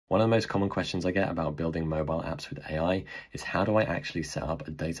One of the most common questions I get about building mobile apps with AI is how do I actually set up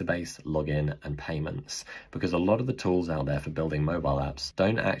a database, login, and payments? Because a lot of the tools out there for building mobile apps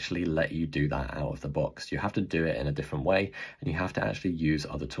don't actually let you do that out of the box. You have to do it in a different way, and you have to actually use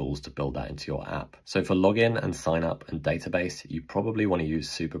other tools to build that into your app. So for login and sign up and database, you probably want to use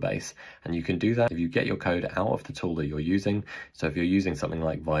Supabase, and you can do that if you get your code out of the tool that you're using. So if you're using something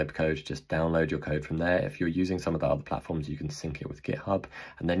like Vibecode, just download your code from there. If you're using some of the other platforms, you can sync it with GitHub,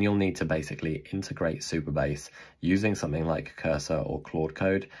 and then you'll need to basically integrate Supabase using something like Cursor or Claude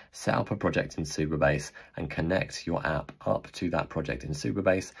Code, set up a project in Supabase and connect your app up to that project in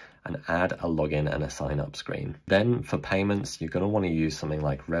Supabase and add a login and a sign up screen. Then for payments, you're going to want to use something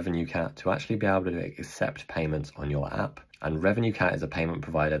like RevenueCat to actually be able to accept payments on your app. And RevenueCat is a payment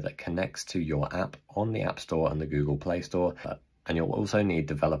provider that connects to your app on the App Store and the Google Play Store. And you'll also need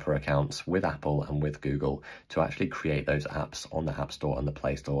developer accounts with Apple and with Google to actually create those apps on the App Store and the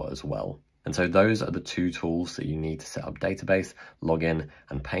Play Store as well. And so those are the two tools that you need to set up database, login,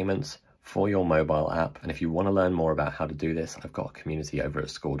 and payments for your mobile app. And if you want to learn more about how to do this, I've got a community over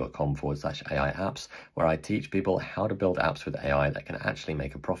at school.com/AI apps where I teach people how to build apps with AI that can actually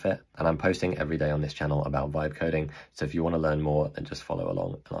make a profit. And I'm posting every day on this channel about vibe coding. So if you want to learn more, then just follow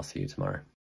along and I'll see you tomorrow.